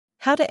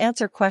How to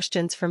answer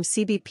questions from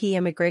CBP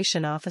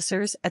immigration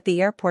officers at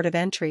the airport of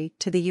entry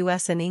to the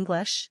US in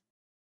English.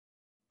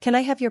 Can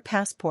I have your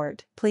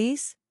passport,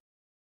 please?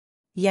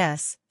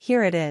 Yes,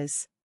 here it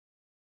is.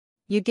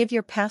 You give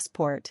your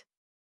passport.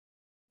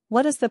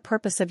 What is the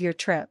purpose of your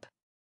trip?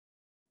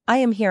 I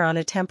am here on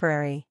a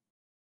temporary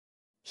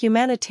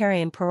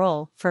humanitarian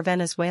parole for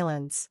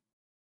Venezuelans.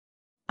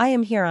 I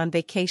am here on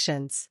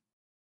vacations.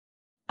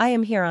 I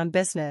am here on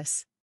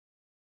business.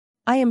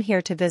 I am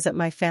here to visit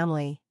my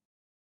family.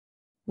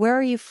 Where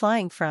are you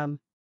flying from?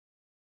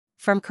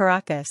 From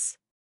Caracas.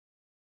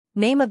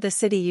 Name of the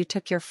city you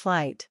took your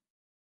flight.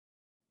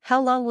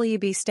 How long will you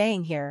be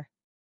staying here?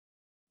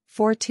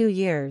 For 2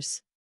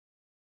 years.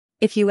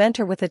 If you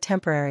enter with a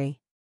temporary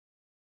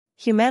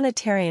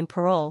humanitarian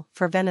parole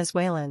for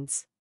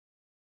Venezuelans.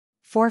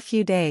 For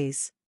few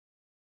days.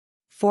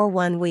 For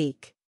 1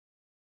 week.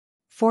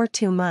 For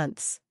 2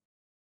 months.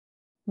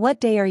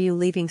 What day are you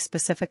leaving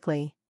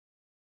specifically?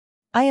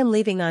 I am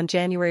leaving on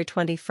January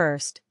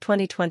 21st,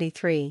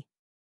 2023.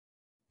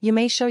 You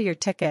may show your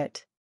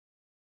ticket.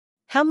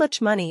 How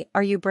much money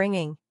are you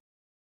bringing?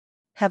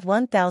 Have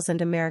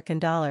 1,000 American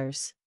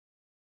dollars.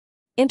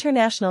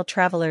 International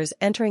travelers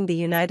entering the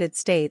United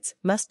States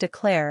must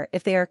declare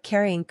if they are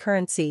carrying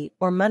currency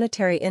or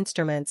monetary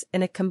instruments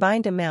in a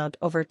combined amount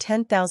over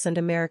 10,000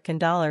 American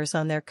dollars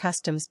on their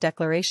customs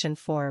declaration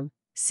form,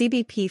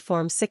 CBP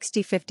Form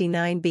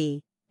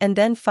 6059B, and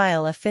then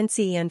file a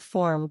FINCEN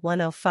Form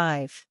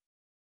 105.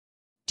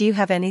 Do you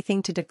have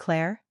anything to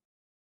declare?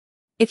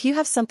 If you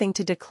have something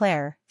to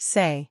declare,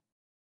 say,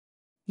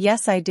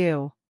 "Yes, I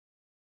do."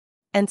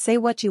 And say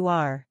what you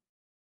are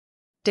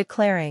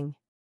declaring.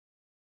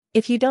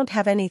 If you don't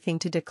have anything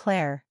to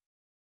declare,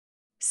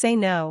 say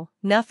no,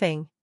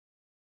 nothing.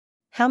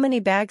 How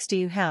many bags do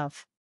you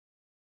have?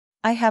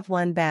 I have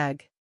 1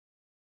 bag.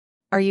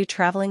 Are you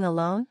traveling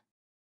alone?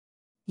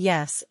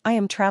 Yes, I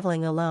am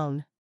traveling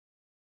alone.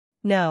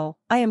 No,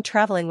 I am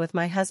traveling with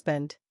my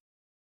husband.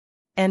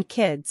 And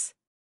kids.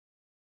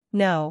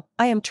 No,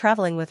 I am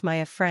traveling with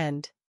my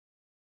friend.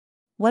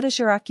 What is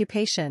your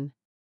occupation?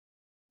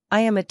 I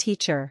am a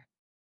teacher.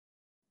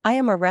 I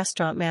am a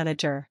restaurant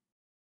manager.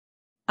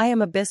 I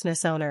am a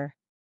business owner.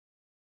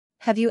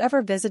 Have you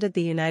ever visited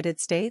the United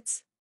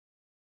States?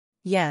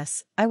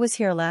 Yes, I was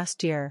here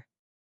last year.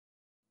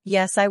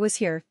 Yes, I was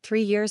here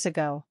 3 years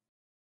ago.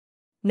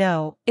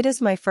 No, it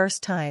is my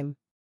first time.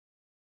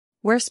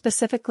 Where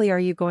specifically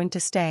are you going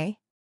to stay?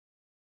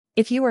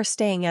 If you are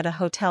staying at a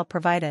hotel,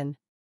 provide an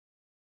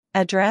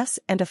address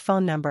and a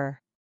phone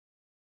number.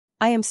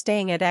 I am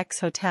staying at X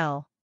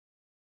hotel.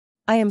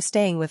 I am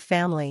staying with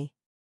family.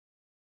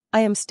 I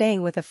am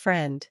staying with a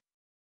friend.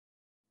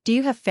 Do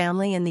you have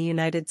family in the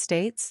United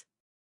States?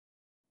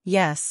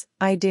 Yes,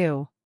 I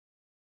do.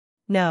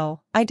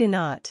 No, I do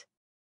not.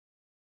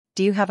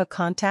 Do you have a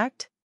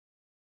contact?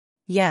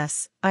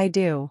 Yes, I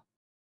do.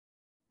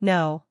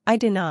 No, I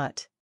do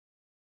not.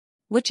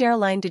 Which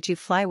airline did you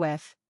fly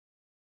with?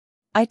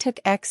 I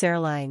took X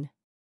airline.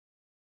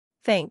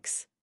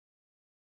 Thanks.